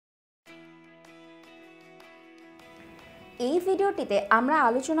এই ভিডিওটিতে আমরা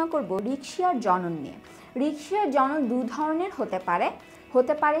আলোচনা করব রিক্সিয়ার জনন নিয়ে। রিক্সিয়ার জনন দু ধরনের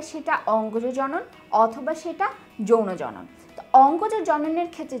হতে পারে সেটা অঙ্গজ জনন অথবা সেটা যৌন জনন। তো অঙ্গজ জননের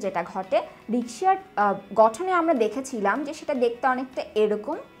ক্ষেত্রে যেটা ঘটে, রিক্সিয়ার গঠনে আমরা দেখেছিলাম যে সেটা দেখতে অনেকটা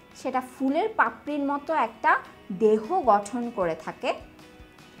এরকম, সেটা ফুলের পাপড়ির মতো একটা দেহ গঠন করে থাকে।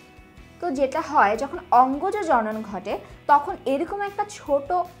 তো যেটা হয় যখন অঙ্গজ জনন ঘটে তখন এরকম একটা ছোট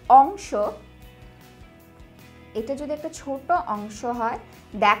অংশ, এটা যদি একটা ছোট অংশ হয়,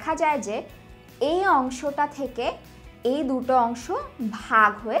 দেখা যায় যে এই অংশটা থেকে এই দুটো অংশ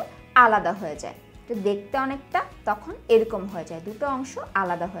ভাগ হয়ে আলাদা হয়ে যায়। তো দেখতে অনেকটা তখন এরকম হয়ে যায়, দুটো অংশ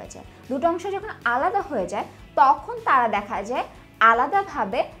আলাদা হয়ে যায়। দুটো অংশ যখন আলাদা হয়ে যায় তখন তারা দেখা যায়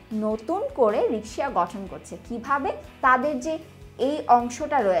আলাদাভাবে নতুন করে রিক্সিয়া গঠন করছে। কিভাবে? তাদের যে এই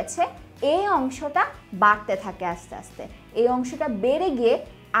অংশটা রয়েছে এই অংশটা বাড়তে থাকে আস্তে আস্তে, এই অংশটা বেড়ে গিয়ে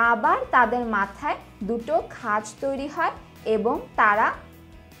আবার তাদের মাথায় দুটো খাঁজ তৈরি হয় এবং তারা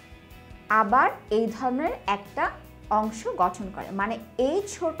আবার এই ধরনের একটা অংশ গঠন করে। মানে এই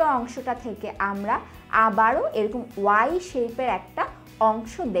ছোট অংশটা থেকে আমরা আবারও এরকম ওয়াই শেপের একটা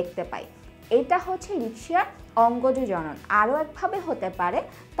অংশ দেখতে পাই। এটা হচ্ছে রিক্সিয়ার অঙ্গজ জনন। আরও একভাবে হতে পারে,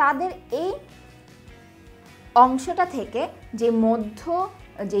 তাদের এই অংশটা থেকে যে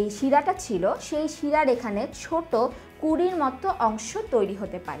যেই শিরাটা ছিল সেই শিরার এখানে ছোট কুড়ির মতো অংশ তৈরি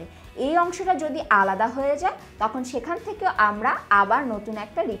হতে পারে। এই অংশটা যদি আলাদা হয়ে যায় তখন সেখান থেকে আমরা আবার নতুন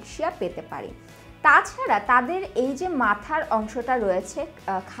একটা রিক্সিয়া পেতে পারি। তাছাড়া তাদের এই যে মাথার অংশটা রয়েছে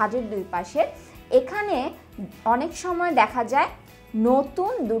খাঁজের দুই পাশে, এখানে অনেক সময় দেখা যায়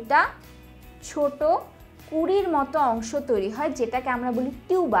নতুন দুটা ছোট কুড়ির মতো অংশ তৈরি হয়, যেটাকে আমরা বলি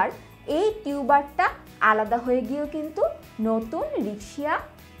টিউবার। এই টিউবারটা আলাদা হয়ে গিয়েও কিন্তু নতুন রিক্সিয়া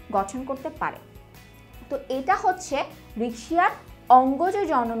গঠন করতে পারে। তো এটা হচ্ছে রিক্সিয়ার অঙ্গজ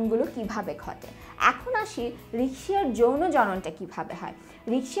জননগুলো কিভাবে ঘটে। এখন আসি রিক্সিয়ার যৌন জননটা কিভাবে হয়।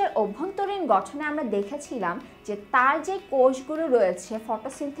 রিক্সিয়ার অভ্যন্তরীণ গঠনে আমরা দেখেছিলাম যে তার যে কোষগুলো রয়েছে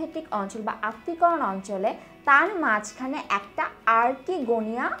ফটোসিনথেটিক অঞ্চল বা আত্তীকরণ অঞ্চলে, তার মাঝখানে একটা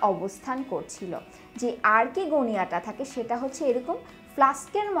আর্কিগোনিয়া অবস্থান করছিল। যে আর্কিগোনিয়াটা থাকে সেটা হচ্ছে এরকম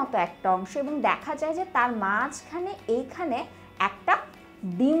ফ্লাস্কের মতো একটা অংশ এবং দেখা যায় যে তার মাঝখানে এইখানে একটা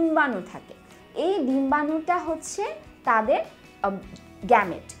ডিম্বাণু থাকে। এই ডিম্বাণুটা হচ্ছে তাদের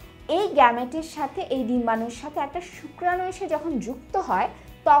গ্যামেট। এই গ্যামেটের সাথে এই ডিম্বাণুর সাথে একটা শুক্রাণু এসে যখন যুক্ত হয়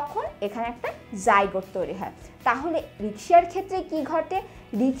তখন এখানে একটা জাইগোট তৈরি হয়। তাহলে রিক্সিয়ার ক্ষেত্রে কি ঘটে?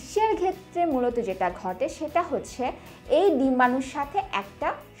 রিক্সিয়ার ক্ষেত্রে মূলত যেটা ঘটে সেটা হচ্ছে এই ডিম্বাণুর সাথে একটা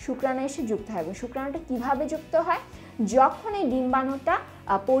শুক্রাণু এসে যুক্ত হয়। এবং শুক্রাণুটা কিভাবে যুক্ত হয়? যখন এই ডিম্বাণুটা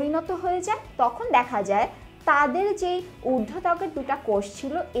পরিণত হয়ে যায় তখন দেখা যায় তাদের যেই ঊর্ধ্বত্বকের দুটা কোষ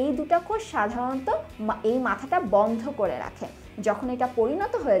ছিল এই দুটা কোষ সাধারণত এই মাথাটা বন্ধ করে রাখে। যখন এটা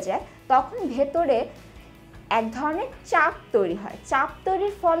পরিণত হয়ে যায় তখন ভেতরে এক ধরনের চাপ তৈরি হয়। চাপ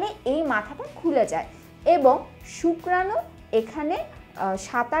তৈরির ফলে এই মাথাটা খুলে যায় এবং শুক্রাণু এখানে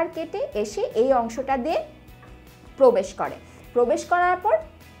সাঁতার কেটে এসে এই অংশটা দিয়ে প্রবেশ করার পর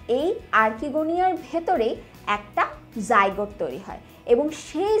এই আর্কিগোনিয়ার ভেতরেই একটা জাইগোট তৈরি হয় এবং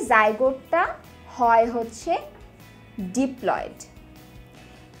সেই জাইগোটটা হয় হচ্ছে ডিপ্লয়েড।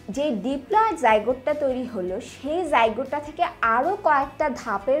 যে ডিপ্লয়েড জাইগোটটা তৈরি হলো সেই জাইগোটটা থেকে আরও কয়েকটা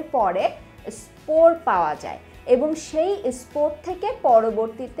ধাপের পরে স্পোর পাওয়া যায় এবং সেই স্পোর থেকে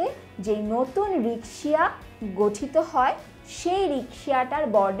পরবর্তীতে যেই নতুন রিক্সিয়া গঠিত হয় সেই রিক্সিয়াটার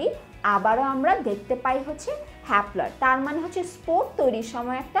বডি আবারও আমরা দেখতে পাই হচ্ছে হ্যাপ্লয়েড। তার মানে হচ্ছে স্পোর তৈরির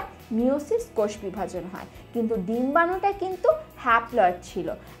সময় একটা মিওসিস কোষ বিভাজন হয়, কিন্তু ডিম্বাণুটা কিন্তু হ্যাপ্লয়েড ছিল।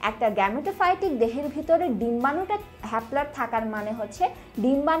 একটা গ্যামেটোফাইটিক দেহের ভিতরে ডিম্বাণুটা হ্যাপ্লয়েড থাকার মানে হচ্ছে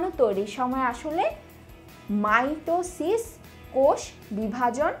ডিম্বাণু তৈরির সময় আসলে মাইটোসিস কোষ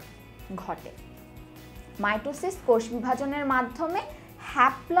বিভাজন ঘটে। মাইটোসিস কোষ বিভাজনের মাধ্যমে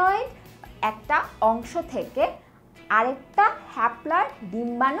হ্যাপ্লয়েড একটা অংশ থেকে আরেকটা হ্যাপ্লয়েড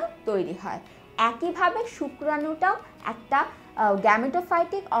ডিম্বাণু তৈরি হয়। একইভাবে শুক্রাণুটাও একটা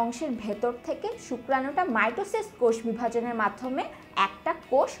গ্যামেটোফাইটিক অংশের ভেতর থেকে শুক্রাণুটা মাইটোসিস কোষ বিভাজনের মাধ্যমে একটা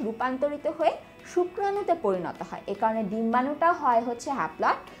কোষ রূপান্তরিত হয়ে শুক্রাণুতে পরিণত হয়। এ কারণে ডিম্বাণুটাও হয় হচ্ছে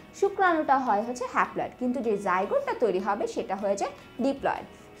হ্যাপ্লয়েড, শুক্রাণুটাও হয় হচ্ছে হ্যাপ্লয়েড, কিন্তু যে জাইগোটটা তৈরি হবে সেটা হয়ে যায় ডিপ্লয়েড।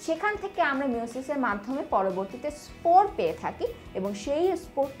 সেখান থেকে আমরা মিওসিসের মাধ্যমে পরবর্তীতে স্পোর পেয়ে থাকি এবং সেই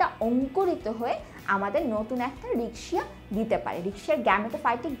স্পোরটা অঙ্কুরিত হয়ে আমাদের নতুন একটা রিক্সিয়া দিতে পারে, রিক্সিয়ার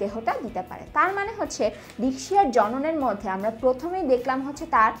গ্যামেটোফাইটিক দেহটা দিতে পারে। তার মানে হচ্ছে রিক্সিয়ার জননের মধ্যে আমরা প্রথমেই দেখলাম হচ্ছে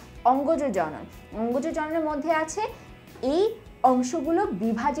তার অঙ্গজ জনন। অঙ্গজ জননের মধ্যে আছে এই অংশগুলো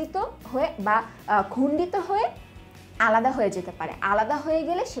বিভাজিত হয়ে বা খণ্ডিত হয়ে আলাদা হয়ে যেতে পারে। আলাদা হয়ে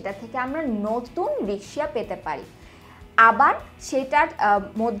গেলে সেটা থেকে আমরা নতুন রিক্সিয়া পেতে পারি। আবার সেটার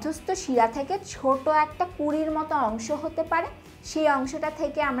মধ্যস্থ শিরা থেকে ছোট একটা কুঁড়ির মতো অংশ হতে পারে, সেই অংশটা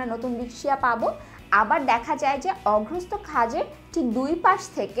থেকে আমরা নতুন রিক্সিয়া পাবো। আবার দেখা যায় যে অগ্রস্থ খাঁজের ঠিক দুই পাশ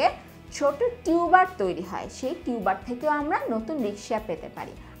থেকে ছোট টিউবার তৈরি হয়, সেই টিউবার থেকেও আমরা নতুন রিক্সিয়া পেতে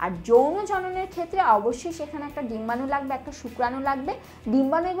পারি। আর যৌন জননের ক্ষেত্রে অবশ্যই সেখানে একটা ডিম্বাণু লাগবে, একটা শুক্রাণু লাগবে।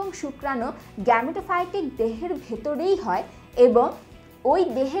 ডিম্বাণু এবং শুক্রাণু গ্যামেটোফাইটিক দেহের ভেতরেই হয় এবং ওই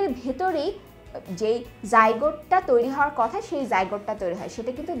দেহের ভেতরেই যেই জাইগোটটা তৈরি হওয়ার কথা সেই জাইগোটটা তৈরি হয়,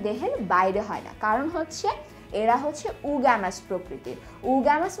 সেটা কিন্তু দেহের বাইরে হয় না। কারণ হচ্ছে এরা হচ্ছে উগ্যামাস প্রকৃতির।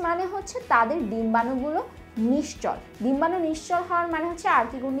 উগ্যামাস মানে হচ্ছে তাদের ডিম্বাণুগুলো নিশ্চল। ডিম্বাণু নিশ্চল হওয়ার মানে হচ্ছে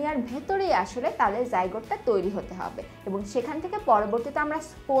আর্কিগোনিয়ার ভেতরেই আসলে তাদের জাইগোটটা তৈরি হতে হবে এবং সেখান থেকে পরবর্তীতে আমরা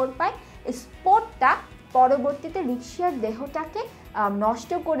স্পোর পাই। স্পোরটা পরবর্তীতে রিক্সিয়ার দেহটাকে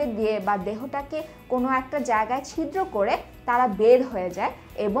নষ্ট করে দিয়ে বা দেহটাকে কোনো একটা জায়গায় ছিদ্র করে তারা বের হয়ে যায়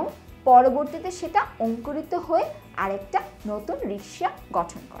এবং পরবর্তীতে সেটা অঙ্কুরিত হয়ে আরেকটা নতুন রিক্সিয়া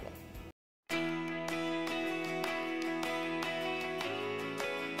গঠন করে।